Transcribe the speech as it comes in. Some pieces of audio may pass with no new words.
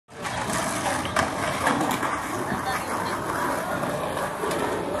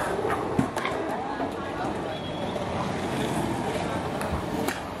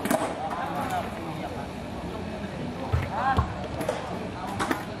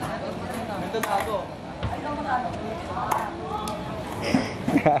Kung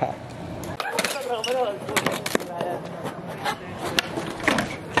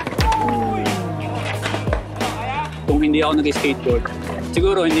hindi ako nag-skateboard,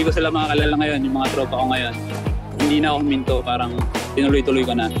 siguro hindi ko sila makakalala ngayon, yung mga tropa ko ngayon. Hindi na ako huminto, parang tinuloy-tuloy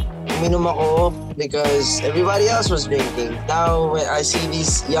ko na. Uminom ako because everybody else was drinking. Now, when I see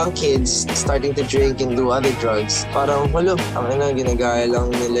these young kids starting to drink and do other drugs, parang, ginagaya lang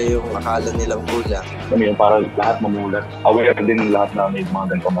nila yung akala nilang hula. Kami yung parang lahat mamulat. Aware din lahat na may mga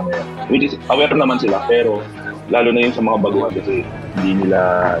ganitong mangyayari. Which is, aware naman sila, pero lalo na yung sa mga baguhan kasi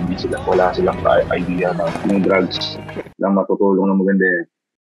wala silang idea na yung drugs lang matutulong na maganda eh.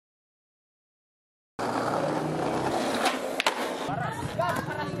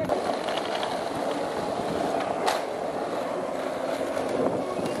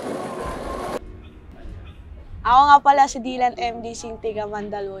 Ako nga pala si Dylan MD Sintiga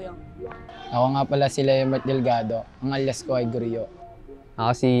Mandaluyong. Ako nga pala si Leomart Delgado. Ang alias ko ay Gurio.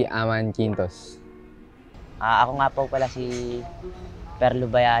 Ako si Aman Quintos. Ako nga po pala si Ferlou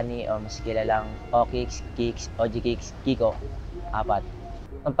Bayani o mas kilalang O-Kicks, Kicks, OG Kicks, Kiko.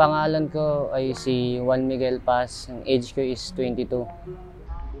 4. Ang pangalan ko ay si Juan Miguel Paz. Ang age ko is 22.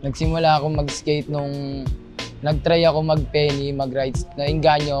 Nagsimula ako mag-skate nung nag-try ako mag-penny, mag-rides.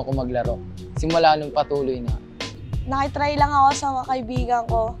 Nainganyo ako maglaro. Simula nung patuloy na. Nakitry lang ako sa mga kaibigan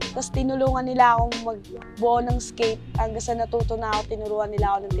ko, tapos tinulungan nila akong magbuo ng skate. Hanggang sa natuto na ako, tinuruan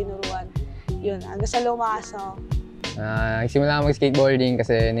nila ako ng tinuruan. Yun, hanggang sa lumakas ako. Nagsimula ako mag-skateboarding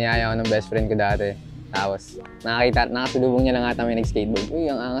kasi niyaya ako ng best friend ko dati. Tapos nakasulubong niya lang ata may nag-skateboard. Uy,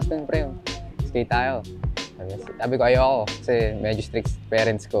 ang angas nun, pre. Skate tayo. Sabi ko, ayoko kasi medyo strict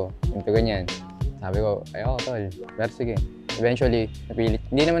parents ko. Ito ganyan. Sabi ko, ayoko, tol. Pero sige. Eventually, napilit.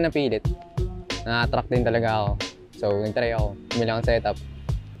 Hindi naman napilit. Na-attract din talaga ako. So, nag-try ako. Bumili akong setup.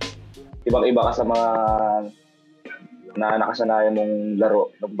 Ibang-iba ka sa mga nakasanayan mong laro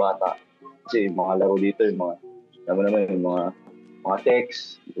ng bata. Kasi yung mga laro dito, yung mga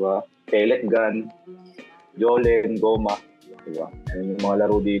text, di ba? Pellet gun, jolen, goma, di ba? Yung mga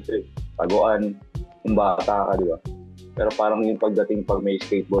laro dito, taguan, yung bata ka, di ba? Pero parang yung pagdating pag may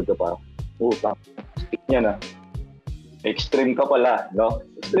skateboard ka parang, stick niya na. Extreme ka pala, no?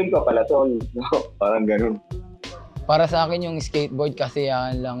 Extreme ka pala, tol. No? Parang ganun. Para sa akin yung skateboard kasi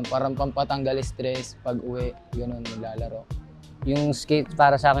yan lang, parang pampatanggal stress pag uwi, ganun nilalaro. Yung skate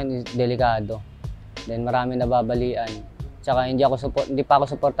para sa akin is delikado. Then marami nababalian. Tsaka hindi pa ako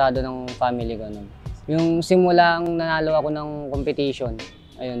suportado ng family ko. No? Yung simulang nanalo ako ng competition,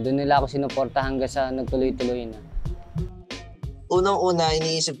 ayun, doon nila ako sinuporta hanggang sa nagtuloy-tuloy na. Unang-una,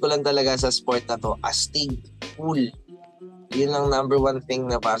 iniisip ko lang talaga sa sport na to, astig, cool. Yun lang number one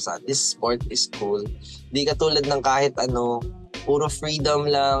thing na para sa this sport is cool. Di katulad ng kahit ano, puro freedom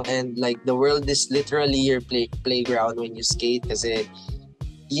lang and like the world is literally your playground when you skate kasi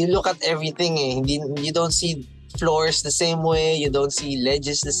you look at everything eh. You don't see floors the same way, you don't see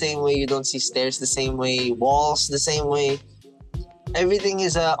ledges the same way, you don't see stairs the same way, walls the same way. Everything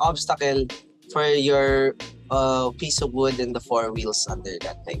is an obstacle for your piece of wood and the four wheels under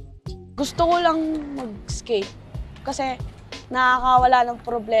that thing. Gusto ko lang mag-skate kasi nakakawala ng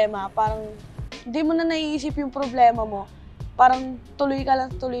problema. Parang hindi mo na naiisip yung problema mo. Parang tuloy ka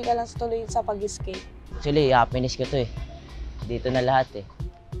lang sa pag-skate. Actually, happiness ko to eh. Dito na lahat eh.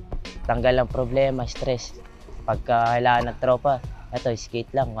 Tanggal ang problema, stress. Pagka kailangan ng tropa, eto,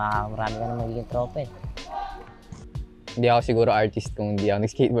 skate lang. Marami ka na magiging tropa eh. Hindi ako siguro artist kung hindi ako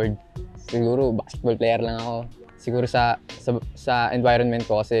nag-skateboard. Siguro basketball player lang ako. Siguro sa environment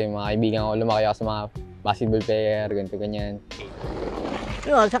ko kasi mga kaibigan ko, lumaki ako sa mga basketball player, ganito ganyan.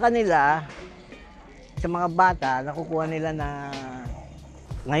 Yun, sa kanila, sa mga bata, nakukuha nila na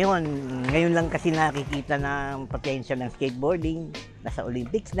ngayon lang kasi nakikita na potential ng skateboarding, nasa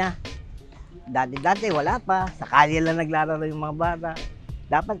Olympics na. Dati wala pa, sa kalye lang naglalaro yung mga bata.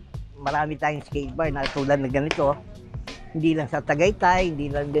 Dapat marami tayong skateboard na tulad na ganito. Hindi lang sa Tagaytay, hindi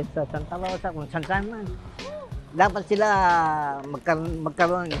lang din sa Santa Rosa, kung saan man. Dapat sila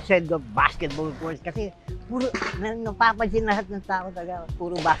magkaroon instead of basketball courts kasi puro napapansin lahat ng tao talaga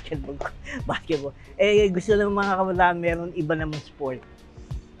puro basketball. Eh gusto ng mga kabataan meron iba namang sport.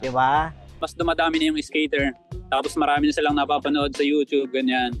 'Di ba? Mas dumadami na yung skater. Tapos marami na silang napapanood sa YouTube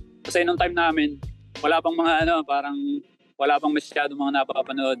ganyan. Kasi nung time namin, wala pang mga wala pang masyado mga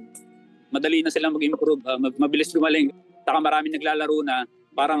napapanood. Madali na silang mag-improve, mabilis gumaling. Saka marami naglalaro na.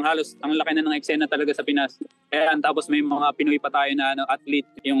 Parang halos ang laki na ng eksena talaga sa Pinas. Ayan, tapos may mga Pinoy pa tayo na athlete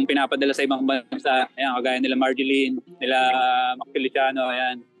yung pinapadala sa ibang bansa. Ayan, kagaya nila Marjeline, nila Mac Feliciano,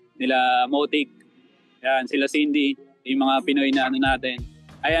 ayan, nila Motic, ayan, sila Cindy, yung mga Pinoy na natin.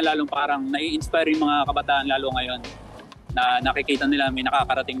 ayan, lalong parang nai-inspire yung mga kabataan lalo ngayon na nakikita nila may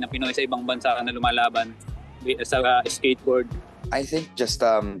nakakarating na Pinoy sa ibang bansa na lumalaban sa skateboard. I think just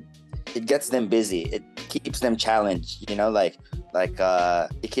it gets them busy. It keeps them challenged, you know, like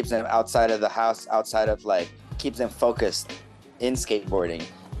it keeps them outside of the house, outside of keeps them focused in skateboarding.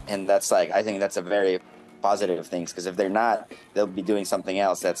 And that's I think that's a very positive things, because if they're not, they'll be doing something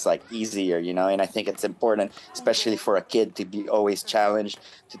else that's easier, you know. And I think it's important, especially for a kid, to be always challenged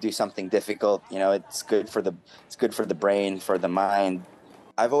to do something difficult. You know, it's good for the brain, for the mind.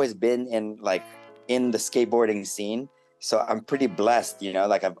 I've always been in the skateboarding scene, so I'm pretty blessed, you know.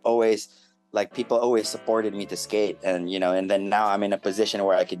 I've always people always supported me to skate, and you know, and then now I'm in a position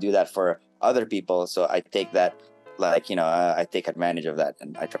where I could do that for other people, so I take that I take advantage of that,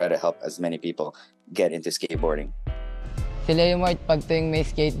 and I try to help as many people get into skateboarding. Si Leomart, pag tuwing may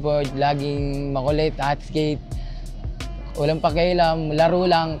skateboard, laging makulit, hot skate, walang pakialam, laro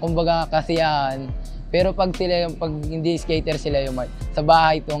lang, kumbaga kasiyahan. Pero pag hindi skater si Leomart, sa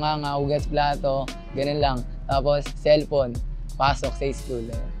bahay, tunganga, hugas plato, ganun lang. Tapos cellphone, pasok sa school.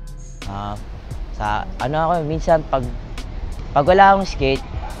 Minsan pag wala akong skate,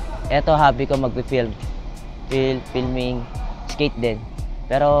 eto hobby ko filming, skate din.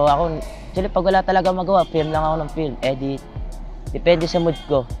 Pero ako, actually pag wala talaga magawa, film lang ako ng film, edit. Depende sa mood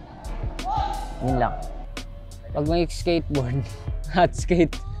ko. Yun lang. Pag may skateboard, hot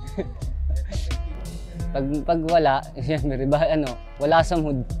skate. pag wala, wala sa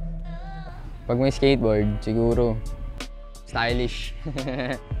mood. Pag may skateboard, siguro stylish.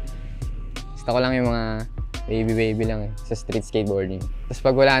 Gusto ko lang yung mga baby lang sa street skateboarding. Tapos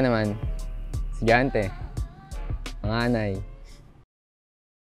pag wala naman, sigante, manganay.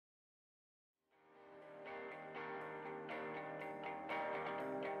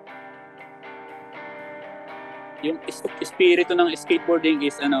 Yung espiritu ng skateboarding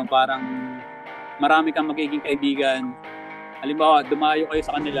is parang marami kang magiging kaibigan. Halimbawa, dumayo kayo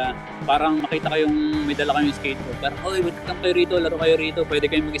sa kanila, parang makita kayong may dala kayong skateboard. Parang, oy, wait lang kayo rito, laro kayo rito, pwede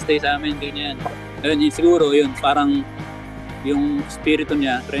kayong mag-stay sa amin, ganyan. Ayun, siguro, yun, parang yung espiritu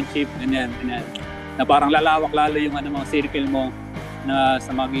niya, friendship, ganyan. Na parang lalawak lalo yung mga circle mo na sa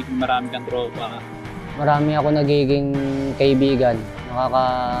magiging marami kang tropa. Marami ako nagiging kaibigan,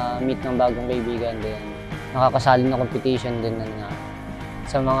 nakaka-meet ng bagong kaibigan din. Nakakasali na competition din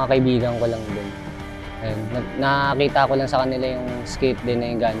sa mga kaibigan ko lang din. Ayun, nakita ko lang sa kanila yung skate din na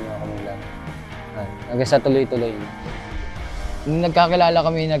yung ganyo ako maglaro. Hanggang sa tuloy-tuloy na. Nung nagkakilala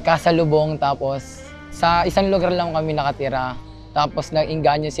kami, nagkasalubong, tapos sa isang lugar lang kami nakatira. Tapos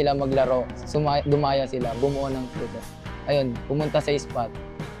nag-inganyo sila maglaro, dumaya sila, bumuo ng grupo. Ayun, pumunta sa spot.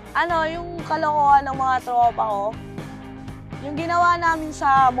 Yung kalokohan ng mga tropa ko, yung ginawa namin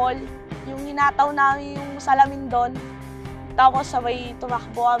sa mall, yung hinataw namin yung salamin doon, tapos sabay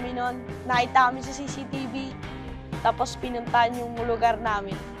tumakbo kami noon. Nakita kami sa CCTV, tapos pinuntahan yung lugar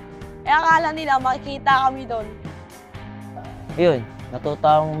namin. Akala nila makikita kami doon. Yun, natuto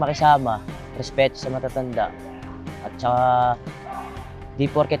akong makisama, respeto sa matatanda. At saka, di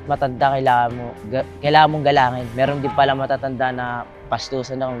porket matanda kailangan mong galangin. Meron din pala matatanda na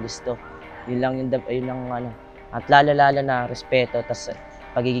pastusan na kung gusto. Yun lang At lalo-lalo na respeto, tas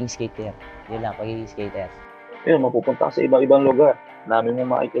pagiging skater. Yun lang, pagiging skater. Yun, mapupunta ka sa ibang lugar. Dami mo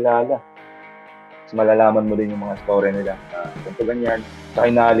makikilala. Mas malalaman mo din yung mga story nila. Kung ganyan, sa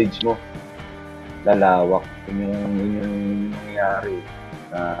knowledge mo, lalawak. Yun yung nangyayari.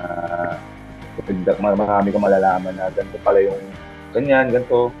 Marami kang malalaman na ganito pala yung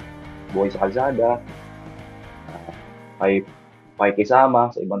ganito. Buhay sa kalsada.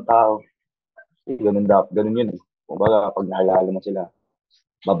 Pakikisama sa ibang tao. Ganun yun. Kumbaga, pag naalala mo sila,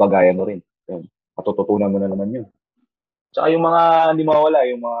 babagayan mo rin. Yun. Matututunan mo na naman yun. Tsaka yung mga hindi mawala,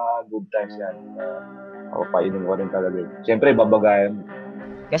 yung mga good times yan. Painom ko rin talaga. Siyempre, babagayan mo.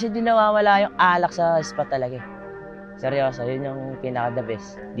 Kasi di nawawala yung alak sa spot talaga. Seryoso, yun yung pinaka-the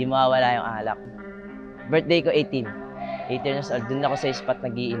best. Di mawawala yung alak. Birthday ko 18. 18 years old. Doon ako sa spot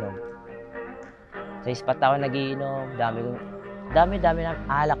nagiinom. Sa spot ako nagiinom. Dami na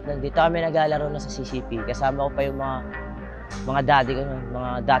alak nun. Dito kami naglalaro na sa CCP. Kasama ko pa yung mga daddy ko nun,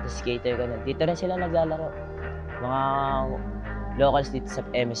 mga dati skater ko nun. Dito rin sila naglalaro. Mga locals dito sa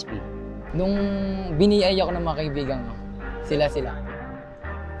MSP. Nung biniyay ako ng mga kaibigan ko, sila.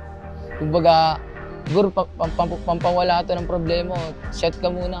 Kumbaga, siguro pampawala ito ng problema, shot ka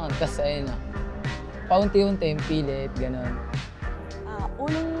muna, tapos ayun na. Paunti-unti, pilit, gano'n.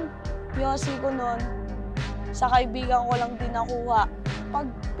 Unang yosi ko nun, sa kaibigan ko lang din nakuha. Pag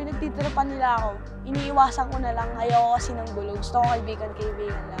pinagtitripan nila ako, iniiwasan ko na lang. Ayoko kasi ng gulo. Gusto ko kaibigan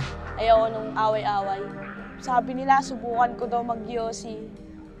lang. Ayoko nung away-away. Sabi nila, subukan ko daw mag-yosi.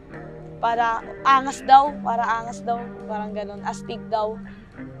 para angas daw, parang ganun, astig daw.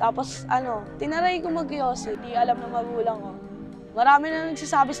 Tapos tinaray ko mag-yosi, di alam ng magulang ko. Marami na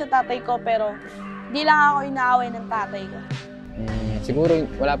nagsasabi sa tatay ko pero di lang ako inaaway ng tatay ko. Siguro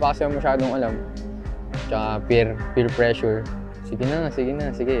wala pa kasi masyadong alam. Tsaka peer pressure. Sige na,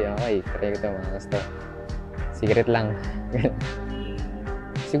 okay, try ko ito, mga gusto. Secret lang.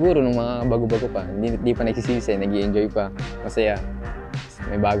 Siguro nung mga bago-bago pa, hindi pa nagsisisi, nag-i-enjoy pa, masaya.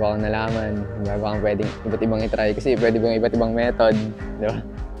 May bago akong nalaman, may bago akong pwedeng iba't ibang itry kasi pwede bang iba't ibang method, di ba?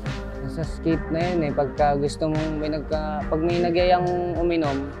 Sa skate na yun pagka gusto mong pag may nagyayang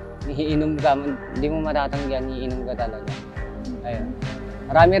uminom, iinom ka, hindi mo matatanggihan, iinom ka talaga. Ayun.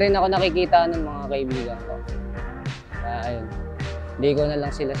 Marami rin ako nakikita ng mga kaibigan ko. Ayun. Hindi ko na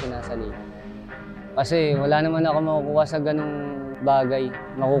lang sila sinasalihan. Kasi wala naman ako makukuha sa ganung bagay.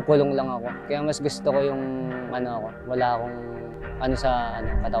 Makukulong lang ako. Kaya mas gusto ko yung wala akong sa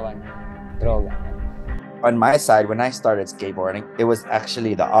katawan. Droga. On my side, when I started skateboarding, it was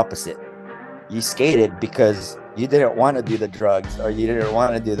actually the opposite. You skated because you didn't want to do the drugs or you didn't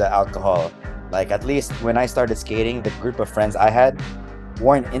want to do the alcohol. Like, at least when I started skating, the group of friends I had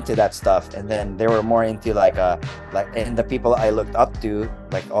weren't into that stuff, and then they were more into and the people I looked up to,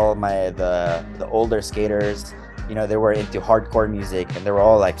 like all the older skaters, they were into hardcore music and they were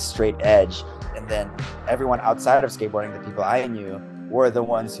all like straight edge. And then everyone outside of skateboarding, the people I knew, were the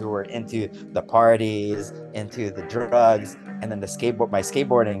ones who were into the parties, into the drugs, and then my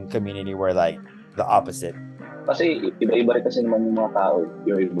skateboarding community were like the opposite. Kasi iba-iba rin kasi naman yung mga tao.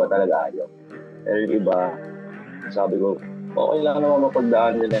 Yung iba talaga ayaw. Pero yung iba, sabi ko, okay lang naman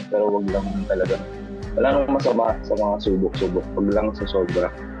mapagdaan nila, pero wag lang talaga. Wala namang masama sa mga subok-subok. Wag lang sa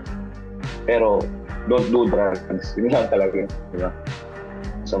sobra. Pero, don't do drugs. Yun lang talaga. Diba?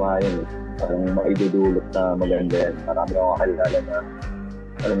 Masama yun. Parang maidudulot na maganda yan. Marami akong kakilala na,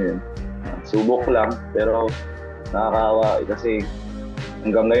 alam mo yun, subok lang, pero nakakawa. Kasi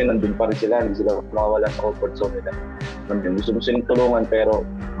hanggang ngayon, nandun pa rin sila. Hindi sila makawala sa comfort zone nila. Gusto mo silang tulungan, pero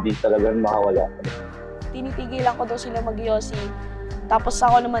hindi talagang makawala. Tinitigilan ko daw sila mag-yosi. Tapos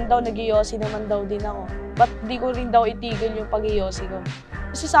ako naman daw, nag-yosi naman daw din ako. Ba't di ko rin daw itigil yung pag-yosi ko?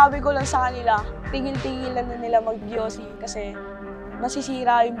 Kasi sabi ko lang sa kanila, tigil-tigilan na nila mag-yosi kasi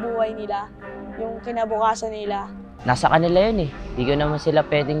masisira yung buhay nila, yung kinabukasan nila. Nasa kanila yun Hindi ko naman sila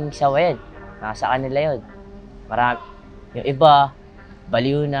pwedeng sawayan. Nasa kanila yun. Yung iba,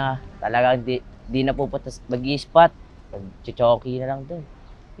 baliw na. Talagang di na pupunta mag-i-spot. Chuchoki na lang dun.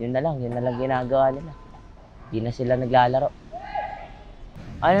 Yun na lang ginagawa nila. Di na sila naglalaro.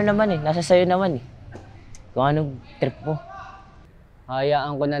 Nasa sayo naman Kung anong trip mo.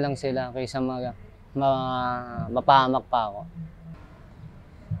 Hayaan ko na lang sila kaysa mapahamak pa ako.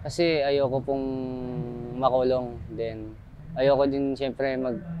 Kasi ayoko pong makulong din. Ayoko din siyempre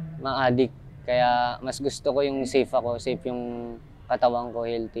ma-addict. Kaya mas gusto ko yung safe ako, safe yung katawan ko,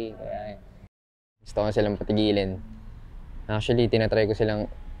 healthy. Kaya gusto ko silang patigilin. Actually, tinatry ko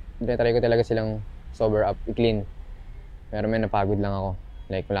talaga silang sober up, i-clean. Pero may napagod lang ako.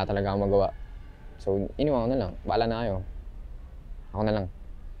 Like, wala talaga akong magawa. So, iniwan ko na lang. Bahala na kayo. Ako na lang.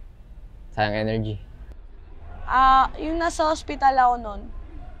 Sayang energy. Yung nasa hospital ako nun,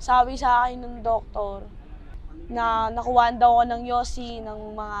 sabi sa akin ng doktor na nakuhaan daw ako ng yosi,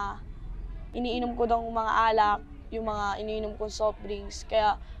 ng mga iniinom ko daw mga alak, yung mga iniinom kong soft drinks.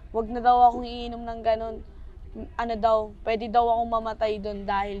 Kaya wag na daw akong iinom ng ganun. Pwede daw akong mamatay doon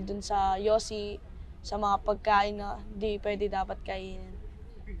dahil doon sa yosi, sa mga pagkain na di pwede dapat kainin.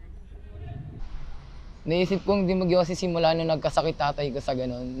 Naisip kong di mag-yosi simula nung nagkasakit tatay ko sa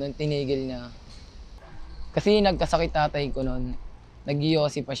ganun, nung tinigil niya. Kasi nagkasakit tatay ko nun,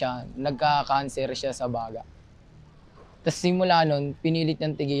 nag-yosi pa siya, nagka-cancer siya sa baga. Tapos simula nun, pinilit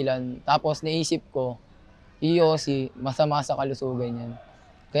niyang tigilan. Tapos naisip ko, yosi, masama sa kalusugan yan.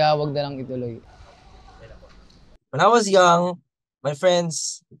 Kaya wag na lang ituloy. When I was young, my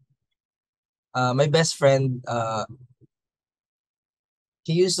friends, my best friend,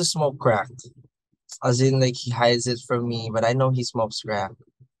 he used to smoke crack. As in, like, he hides it from me, but I know he smokes crack.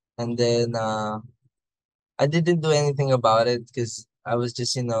 And then, I didn't do anything about it because I was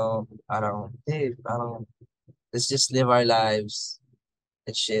just, let's just live our lives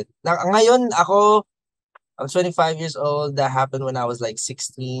and shit. Ngayon, I'm 25 years old. That happened when I was like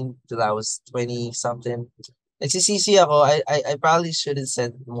 16 till I was 20 something. Nagsisisi ako. I probably should have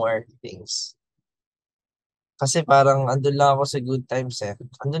said more things. Kasi parang andun lang ako sa good times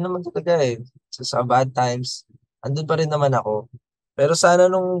Andun naman talaga So, sa bad times, andun pa rin naman ako. Pero sana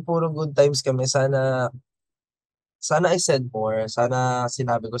nung puro good times kami, sana I said more. Sana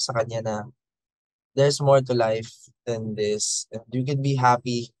sinabi ko sa kanya na there's more to life than this. And you can be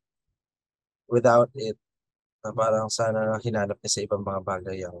happy without it, na parang sana hinanap niya sa ibang mga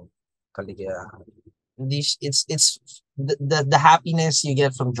bagay ang kaligayahan. Hindi, it's the happiness you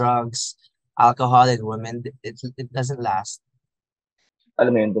get from drugs, alcohol, and women, it doesn't last.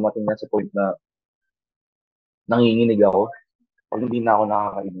 Alam mo yun, dumating na sa point na nanginginig ako pag hindi na ako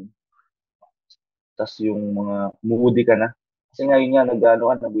nakakainom. Tapos yung mga moody ka na. Kasi ngayon nga,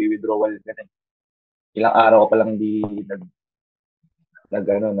 nag-withdrawal ka na. Ilang araw ka palang hindi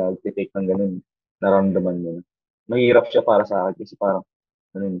nag-take ng ganun. Naramdaman mo na. Mahirap siya para sa akin kasi parang,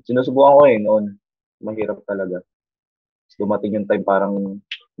 sinusubukan ko noon. Mahirap talaga. Dumating yung time parang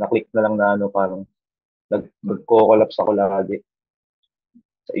na-click na lang na parang nag-collapse ako lagi.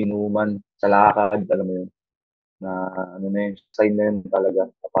 Sa inuman, sa lakad, alam mo yun. Na sign na yun talaga.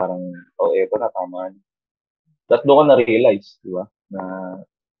 Na parang, eto na, tama na. Tatlo ko na-realize, di ba? Na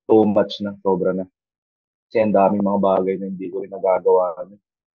too much na, sobra na. Kasi ang daming mga bagay na hindi ko rin nagagawa.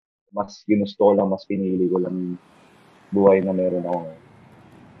 Mas ginusto ko lang, mas pinili ko lang buhay na meron ako ngayon.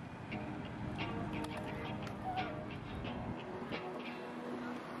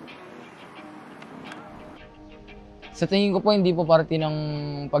 Sa tingin ko po, hindi po parte ng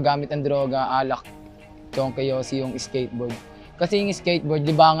paggamit ng droga, alak, chonkeyosi yung skateboard. Kasi yung skateboard,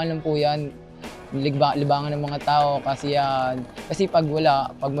 libangan lang po yan. Libangan ng mga tao kasi yan. Kasi pag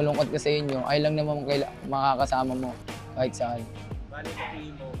malungkot ka sa inyo, ay lang naman makakasama mo kahit saan. Galing sa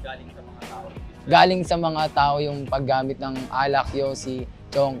tingin mo, galing sa mga tao? Galing sa mga tao yung paggamit ng alak, yosi,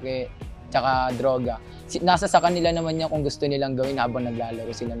 chonke, tsaka droga. Nasa sa kanila naman yan kung gusto nilang gawin habang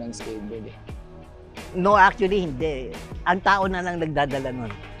naglalaro sila ng skateboard. No, actually, hindi. Ang tao na lang nagdadala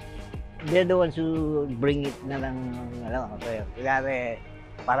nun. They're the ones who bring it na lang, kaya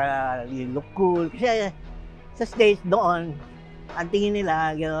para you look cool. Kasi sa stage doon, ang tingin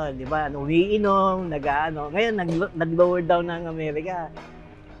nila, gano'n, di ba, umiinom, nag-ano. Ngayon, nag-lower down ng Amerika.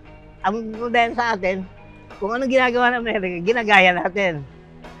 Ang dahil sa atin, kung ano ginagawa ng Amerika, ginagaya natin.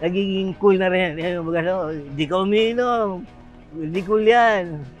 Nagiging cool na rin. Di ka umiinom. Hindi cool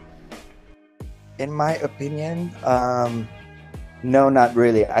yan. In my opinion, no, not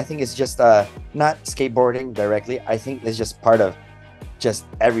really. I think it's just not skateboarding directly. I think it's just part of just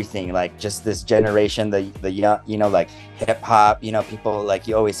everything, like just this generation, the young, like hip hop, people like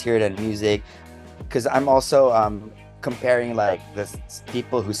you always hear it in music. Because I'm also comparing like the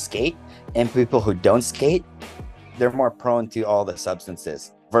people who skate and people who don't skate. They're more prone to all the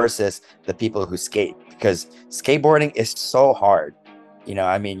substances versus the people who skate, because skateboarding is so hard.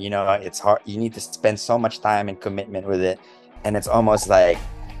 It's hard. You need to spend so much time and commitment with it. And it's almost like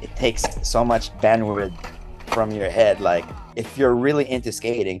it takes so much bandwidth from your head. Like if you're really into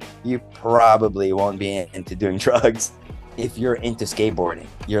skating, you probably won't be into doing drugs. If you're into skateboarding,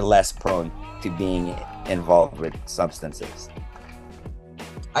 you're less prone to being involved with substances.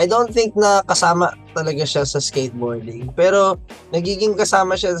 I don't think na kasama talaga siya sa skateboarding. Pero nagiging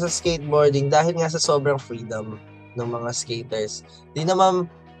kasama siya sa skateboarding dahil nga sa sobrang freedom ng mga skaters. Di naman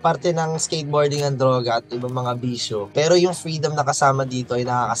parte ng skateboarding ang droga at ibang mga bisyo. Pero yung freedom na kasama dito ay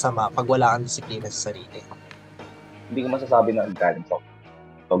nakakasama pag wala kang disiplina sa sarili. Hindi ko masasabi na galing sa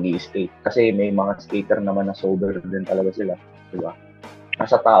pag-i-skate. Kasi may mga skater naman na sober din talaga sila. Diba?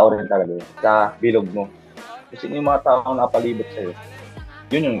 Nasa tao rin talaga. Sa bilog mo. Kasi yung mga tao na napalibot sa'yo,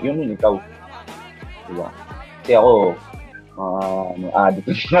 yun ikaw. Diba? Kasi ako,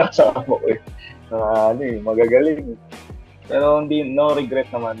 addict na kasama ko eh. Magagaling. Pero no regret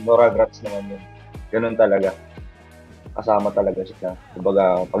naman, no regrets naman yun. Ganun talaga. Kasama talaga siya.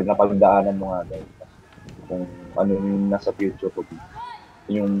 Kumbaga, pag napagdaanan mo nga dahil kung ano yung nasa future ko,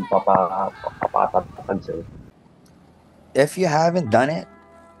 yung papatatag sa'yo. If you haven't done it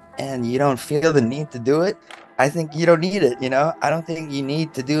and you don't feel the need to do it, I think you don't need it, I don't think you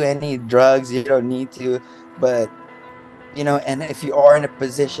need to do any drugs. You don't need to, but and if you are in a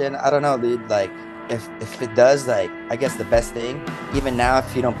position, I don't know, dude, like if it does, like, I guess the best thing, even now,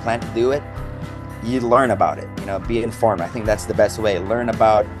 if you don't plan to do it, you learn about it, be informed. I think that's the best way. Learn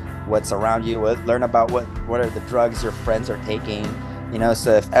about what's around you, learn about what are the drugs your friends are taking,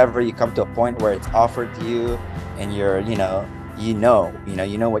 so if ever you come to a point where it's offered to you and you're, you know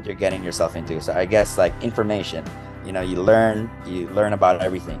what you're getting yourself into. So I guess like information, you learn about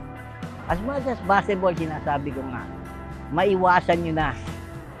everything. As much as basketball, sinasabi ko nga, maiwasan nyo na.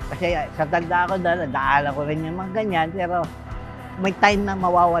 Kasi sa tanda ko daalan ko rin yung mga ganyan, pero may time na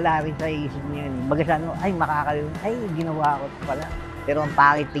mawawala rin sa isip nyo yun. Bagasan mo, makakalimutan, ginawa ko pala. Pero ang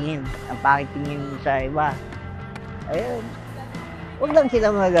pangit tingin sa iba. Ayun, huwag lang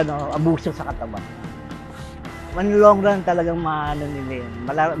sila abuso sa katawan. Man long run talagang nila yun,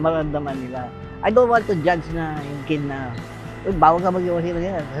 maramdaman nila. I don't want to judge na yung kid na bawal ka mag-iwasi na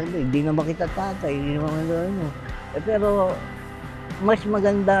yan. Hindi naman kita tatay, hindi naman ano. Pero mas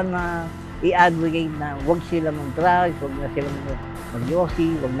maganda na i-advocate na huwag sila mag-drugs, huwag na sila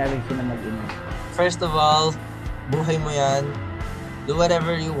mag-yosi, huwag na rin sila mag-inom. First of all, buhay mo yan. Do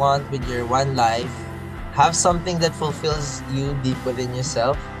whatever you want with your one life. Have something that fulfills you deep within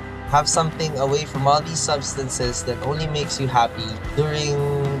yourself. Have something away from all these substances that only makes you happy during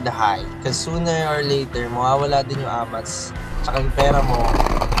the high. Because sooner or later, mawawala din yung amats tsaka yung pera mo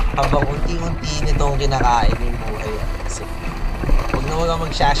habang unti-unti nitong kinakain yung buhay. Kasi huwag na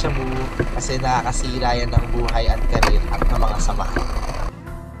magsashabu kasi nakakasira yan ng buhay at karir at ng mga samahan.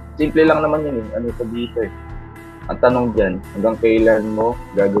 Simple lang naman yun ano ito dito eh. Ang tanong dyan, hanggang kailan mo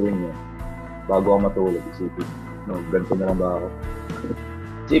gagawin yun? Bago ako matulog, isipin. No, ganito na lang ba ako?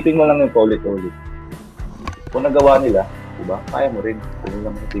 Isipin mo lang yung paulit-ulit. Kung nagawa nila, diba? Kaya mo rin. Kung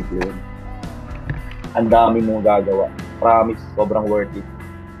lang simple yun. Ang dami mong gagawa. Promise, sobrang worth it.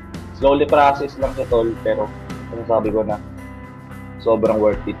 Slowly process lang siya, tol. Pero, sabi ko na, sobrang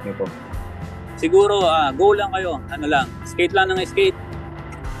worth it nito. Siguro, go lang kayo. Ano lang, skate lang ng skate.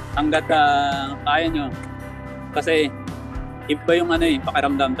 Hanggat kaya nyo. Kasi, iba yung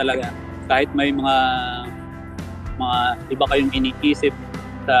pakiramdam talaga. Kahit may mga iba kayong iniisip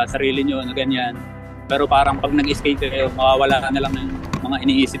sa sarili nyo na ganyan. Pero parang pag nag-skate kayo, mawawala ka na lang ng mga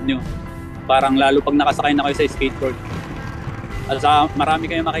iniisip nyo. Parang lalo pag nakasakay na kayo sa skateboard. At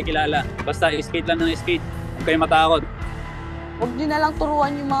marami kayong makikilala. Basta skate lang ng skate. Huwag kayong matakot. Huwag nyo na lang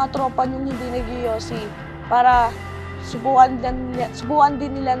turuan yung mga tropa nyo hindi nag-yosi para subukan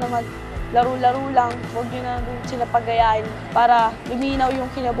din nila na maglaro-laro lang. Huwag nyo na din sila pagayahin para luminaw yung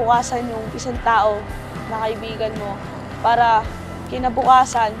kinabukasan yung isang tao na kaibigan mo. Para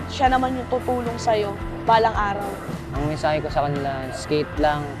kinabukasan, siya naman yung tutulong sa'yo balang araw. Ang mensahe ko sa kanila, skate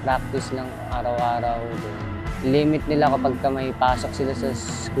lang, practice lang araw-araw. Limit nila kapag may pasok sila sa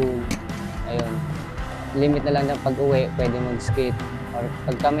school. Ayun. Limit na lang na pag-uwi, pwede mag-skate. Or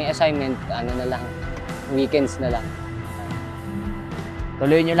pag may assignment, na lang, weekends na lang.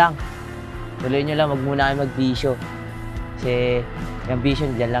 Tuloy nyo lang. Tuloy nyo lang, wag muna kayo mag-bisyo. Kasi yung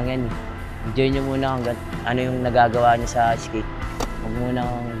bisyo, dyan lang yan. Enjoy nyo muna hanggang ano yung nagagawa nyo sa skate. Huwag muna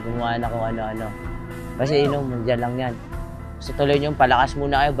gumawa na kung ano-ano. Kasi dyan lang yan. So tuloy nyo, palakas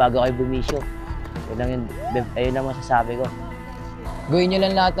muna kayo bago kayo bumisyo. Ayun lang masasabi ko. Gawin nyo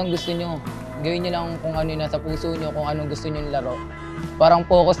lang lahat ng gusto nyo. Gawin nyo lang kung ano yung nasa puso nyo, kung anong gusto nyo laro. Parang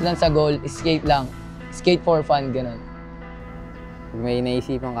focus lang sa goal, skate lang. Skate for fun, ganun. Pag may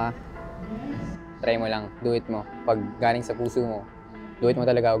naisipan ka, try mo lang, do it mo. Pag galing sa puso mo, do it mo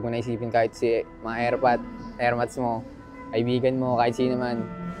talaga. Huwag mo naisipin kahit si mga airmats mo, kaibigan mo, kahit sino man.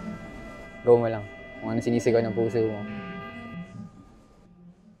 Go mo lang. Kung ano sinisigaw ng puso mo.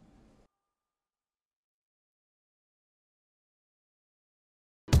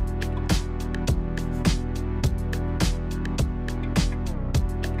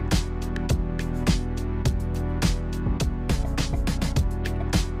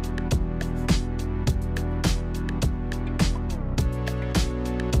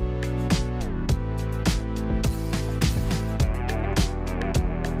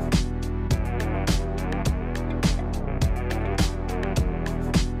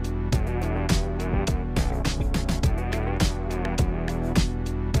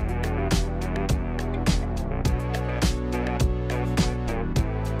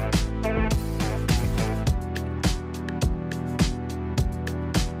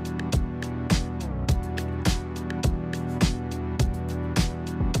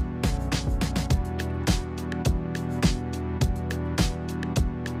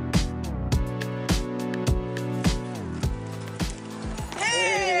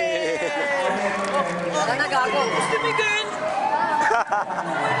 Si Miguel!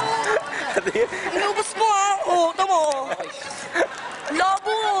 Inubos mo ha! Oo, tamo!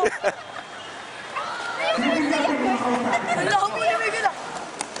 Labo! Labo ni Miguel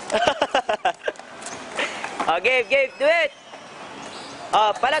ah! Game, do it!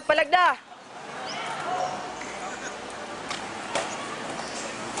 Palag na!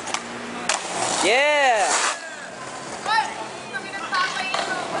 Yeah!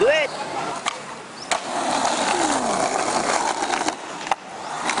 Do it!